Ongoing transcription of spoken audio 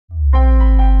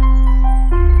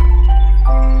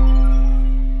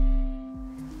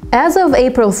As of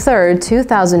April 3,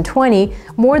 2020,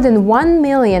 more than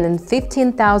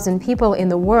 1,015,000 people in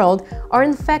the world are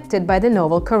infected by the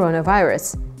novel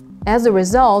coronavirus. As a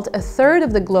result, a third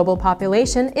of the global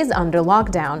population is under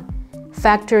lockdown.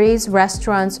 Factories,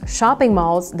 restaurants, shopping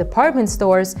malls, department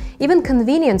stores, even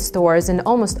convenience stores and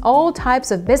almost all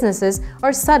types of businesses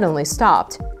are suddenly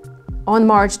stopped. On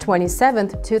March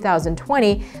 27,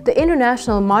 2020, the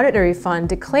International Monetary Fund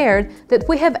declared that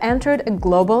we have entered a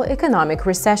global economic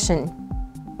recession.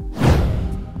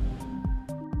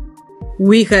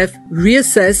 We have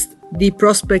reassessed the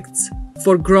prospects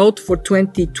for growth for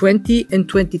 2020 and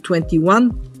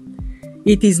 2021.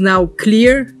 It is now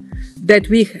clear that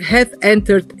we have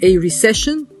entered a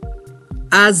recession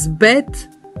as bad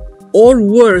or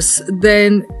worse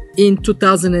than in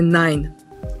 2009.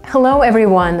 Hello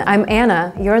everyone, I'm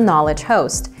Anna, your knowledge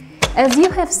host. As you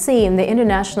have seen, the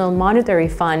International Monetary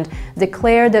Fund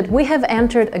declared that we have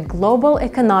entered a global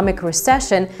economic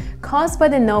recession caused by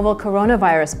the novel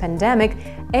coronavirus pandemic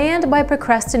and by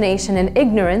procrastination and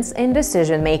ignorance in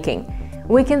decision-making.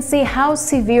 We can see how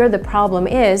severe the problem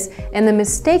is and the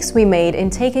mistakes we made in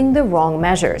taking the wrong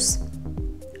measures.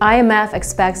 IMF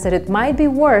expects that it might be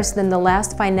worse than the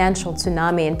last financial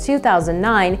tsunami in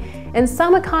 2009, and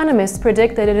some economists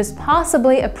predict that it is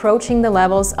possibly approaching the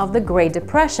levels of the Great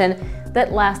Depression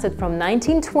that lasted from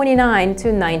 1929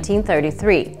 to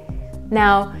 1933.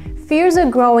 Now, fears are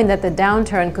growing that the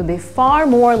downturn could be far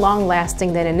more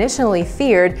long-lasting than initially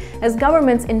feared as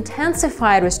governments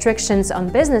intensified restrictions on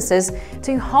businesses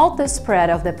to halt the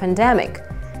spread of the pandemic.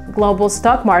 Global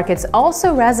stock markets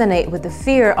also resonate with the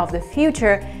fear of the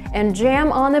future and jam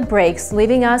on the brakes,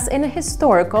 leaving us in a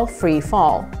historical free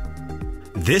fall.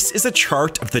 This is a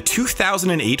chart of the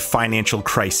 2008 financial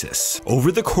crisis.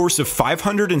 Over the course of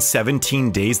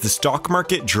 517 days, the stock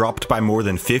market dropped by more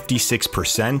than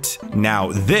 56%.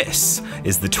 Now this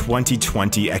is the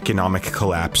 2020 economic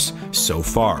collapse so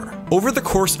far. Over the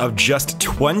course of just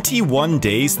 21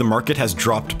 days, the market has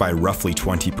dropped by roughly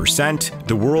 20%,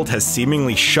 the world has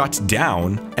seemingly shut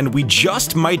down, and we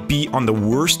just might be on the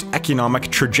worst economic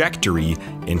trajectory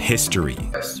in history.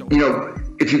 You know,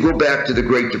 if you go back to the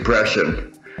Great Depression,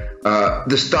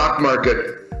 the stock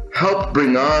market helped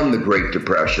bring on the Great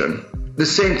Depression. The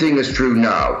same thing is true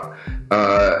now.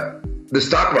 The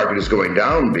stock market is going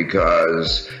down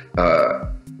because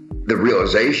the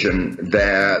realization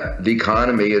that the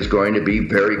economy is going to be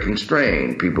very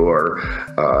constrained. People are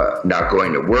not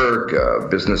going to work,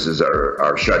 businesses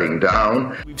are shutting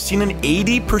down. We've seen an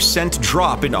 80%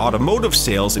 drop in automotive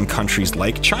sales in countries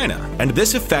like China, and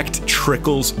this effect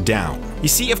trickles down. You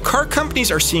see, if car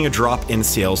companies are seeing a drop in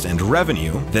sales and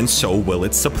revenue, then so will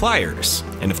its suppliers.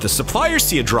 And if the suppliers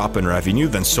see a drop in revenue,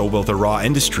 then so will the raw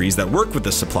industries that work with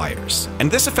the suppliers. And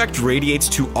this effect radiates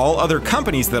to all other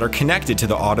companies that are connected to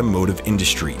the automotive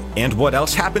industry. And what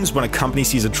else happens when a company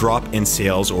sees a drop in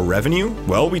sales or revenue?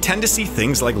 Well, we tend to see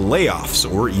things like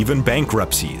layoffs or even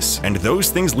bankruptcies. And those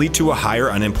things lead to a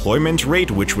higher unemployment rate,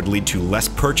 which would lead to less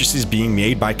purchases being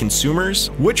made by consumers,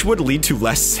 which would lead to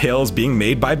less sales being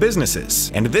made by businesses.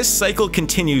 And this cycle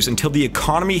continues until the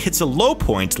economy hits a low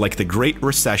point like the Great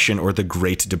Recession or the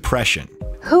Great Depression.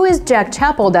 Who is Jack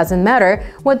Chappell doesn't matter.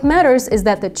 What matters is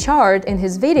that the chart in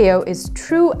his video is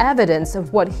true evidence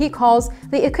of what he calls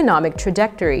the economic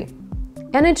trajectory.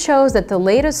 And it shows that the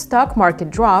latest stock market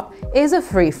drop is a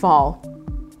free fall.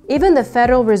 Even the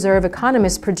Federal Reserve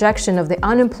economist's projection of the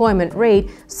unemployment rate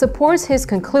supports his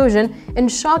conclusion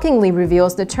and shockingly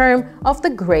reveals the term of the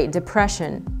Great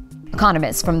Depression.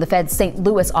 Economists from the Fed's St.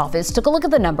 Louis office took a look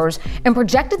at the numbers and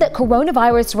projected that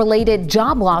coronavirus-related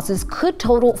job losses could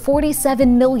total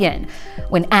 47 million.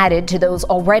 When added to those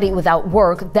already without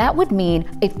work, that would mean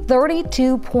a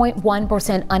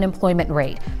 32.1% unemployment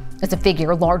rate. It's a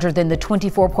figure larger than the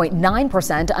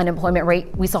 24.9% unemployment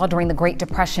rate we saw during the Great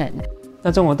Depression.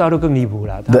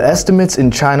 The estimates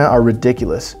in China are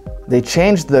ridiculous. They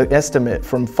changed the estimate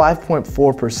from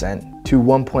 5.4% to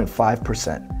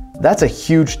 1.5%. That's a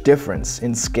huge difference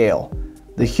in scale.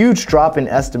 The huge drop in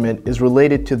estimate is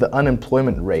related to the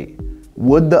unemployment rate.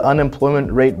 Would the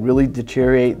unemployment rate really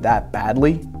deteriorate that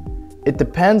badly? It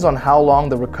depends on how long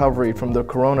the recovery from the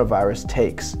coronavirus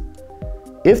takes.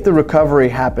 If the recovery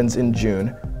happens in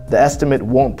June, the estimate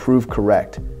won't prove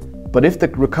correct. But if the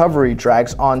recovery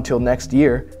drags on till next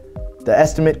year, the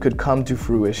estimate could come to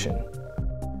fruition.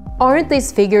 Aren't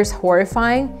these figures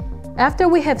horrifying? After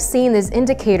we have seen these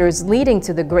indicators leading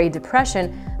to the Great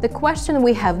Depression, the question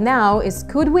we have now is,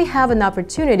 could we have an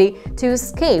opportunity to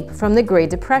escape from the Great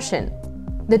Depression?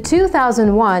 The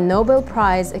 2001 Nobel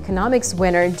Prize economics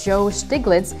winner Joe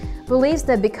Stiglitz believes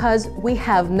that because we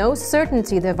have no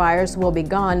certainty the virus will be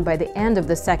gone by the end of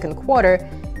the second quarter,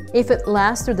 if it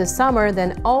lasts through the summer,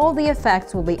 then all the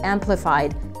effects will be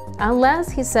amplified,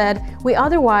 unless, he said, we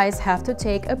otherwise have to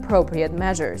take appropriate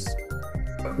measures.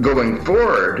 Going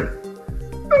forward,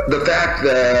 the fact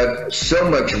that so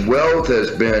much wealth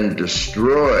has been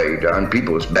destroyed on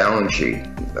people's balance sheet,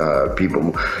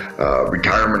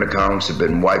 retirement accounts have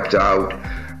been wiped out,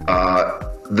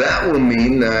 that will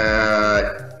mean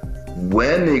that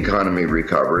when the economy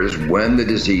recovers, when the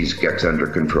disease gets under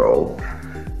control,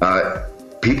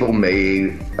 people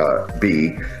may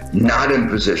be not in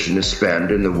position to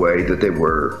spend in the way that they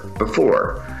were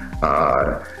before.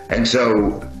 And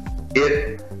so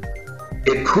it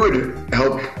could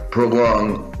help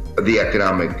prolong the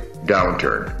economic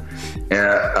downturn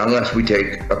unless we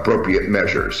take appropriate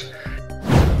measures.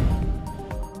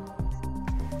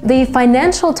 The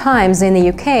Financial Times in the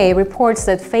UK reports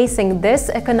that facing this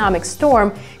economic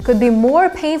storm could be more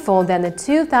painful than the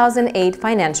 2008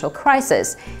 financial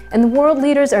crisis, and world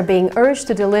leaders are being urged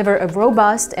to deliver a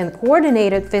robust and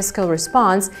coordinated fiscal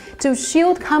response to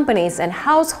shield companies and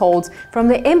households from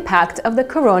the impact of the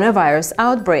coronavirus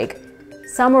outbreak.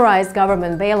 Summarized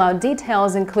government bailout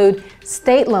details include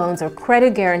state loans or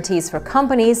credit guarantees for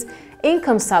companies,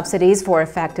 income subsidies for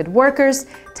affected workers,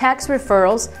 tax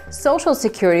referrals, social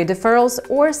security deferrals,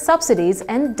 or subsidies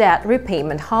and debt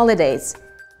repayment holidays.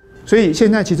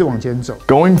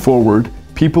 Going forward,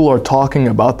 people are talking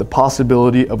about the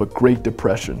possibility of a Great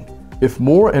Depression. If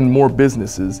more and more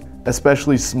businesses,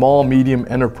 especially small medium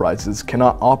enterprises,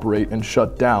 cannot operate and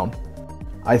shut down,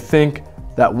 I think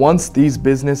that once these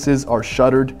businesses are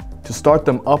shuttered, to start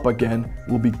them up again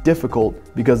will be difficult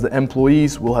because the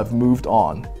employees will have moved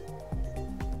on.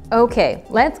 Okay,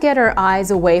 let's get our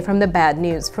eyes away from the bad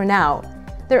news for now.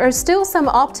 There are still some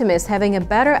optimists having a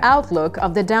better outlook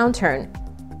of the downturn.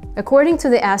 According to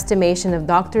the estimation of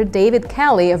Dr. David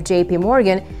Kelly of JP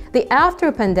Morgan, the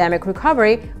after-pandemic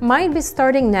recovery might be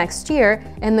starting next year,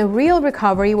 and the real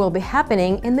recovery will be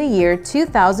happening in the year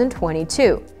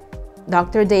 2022.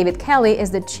 Dr. David Kelly is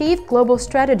the Chief Global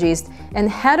Strategist and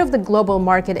head of the Global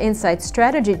Market Insight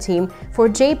Strategy team for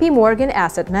JP Morgan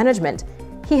Asset Management.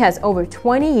 He has over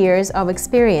 20 years of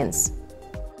experience.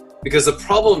 Because the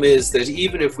problem is that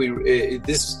even if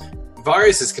this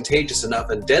virus is contagious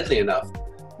enough and deadly enough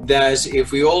that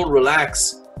if we all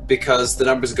relax because the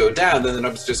numbers go down, then the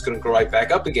numbers are just going to go right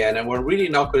back up again, and we're really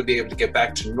not going to be able to get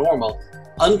back to normal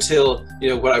until,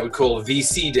 what I would call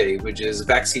VC Day, which is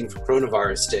Vaccine for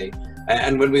Coronavirus Day.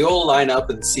 And when we all line up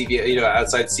in CVS,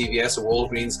 outside CVS or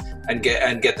Walgreens and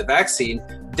get the vaccine,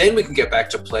 then we can get back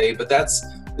to play. But that's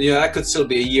that could still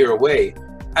be a year away.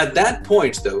 At that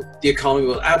point, though, the economy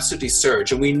will absolutely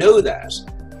surge, and we know that.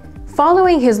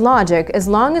 Following his logic, as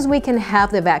long as we can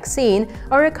have the vaccine,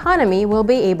 our economy will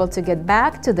be able to get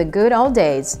back to the good old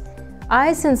days.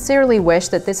 I sincerely wish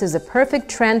that this is a perfect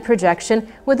trend projection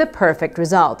with a perfect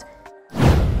result.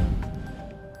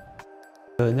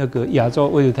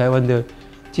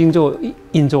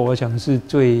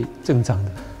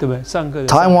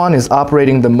 Taiwan is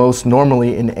operating the most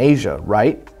normally in Asia,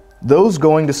 right? Those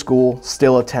going to school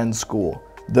still attend school.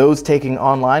 Those taking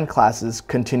online classes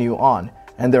continue on,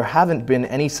 and there haven't been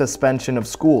any suspension of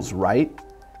schools, right?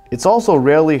 It's also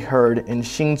rarely heard in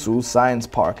Hsinchu Science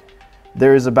Park.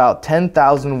 There is about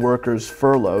 10,000 workers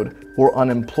furloughed or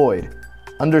unemployed.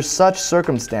 Under such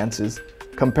circumstances,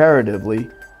 comparatively,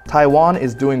 Taiwan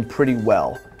is doing pretty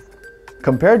well.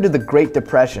 Compared to the Great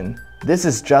Depression, this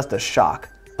is just a shock,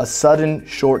 a sudden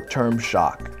short-term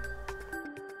shock.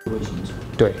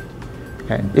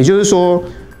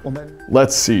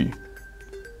 Let's see.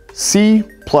 C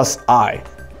plus I,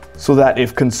 so that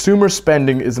if consumer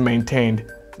spending is maintained,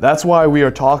 that's why we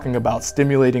are talking about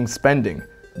stimulating spending.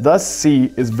 Thus,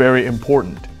 C is very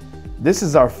important. This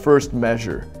is our first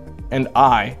measure, and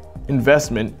I,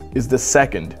 investment, is the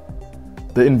second.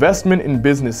 The investment in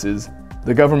businesses,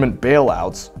 the government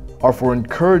bailouts, are for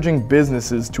encouraging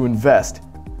businesses to invest.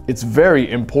 It's very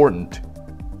important.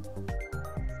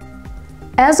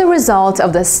 As a result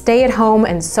of the stay-at-home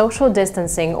and social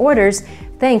distancing orders,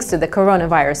 thanks to the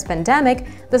coronavirus pandemic,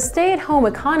 the stay-at-home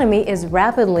economy is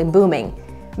rapidly booming.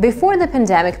 Before the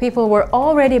pandemic, people were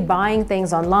already buying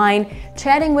things online,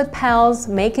 chatting with pals,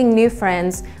 making new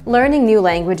friends, learning new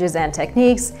languages and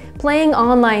techniques, playing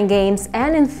online games,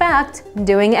 and in fact,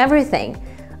 doing everything.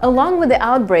 Along with the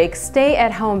outbreak,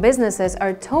 stay-at-home businesses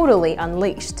are totally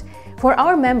unleashed. For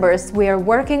our members, we are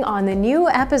working on a new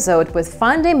episode with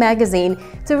Fun Day magazine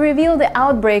to reveal the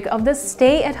outbreak of the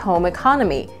stay-at-home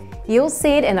economy. You'll see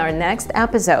it in our next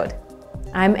episode.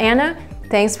 I'm Anna.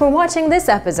 Thanks for watching this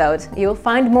episode. You'll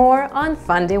find more on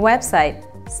Fundy website.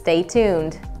 Stay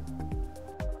tuned.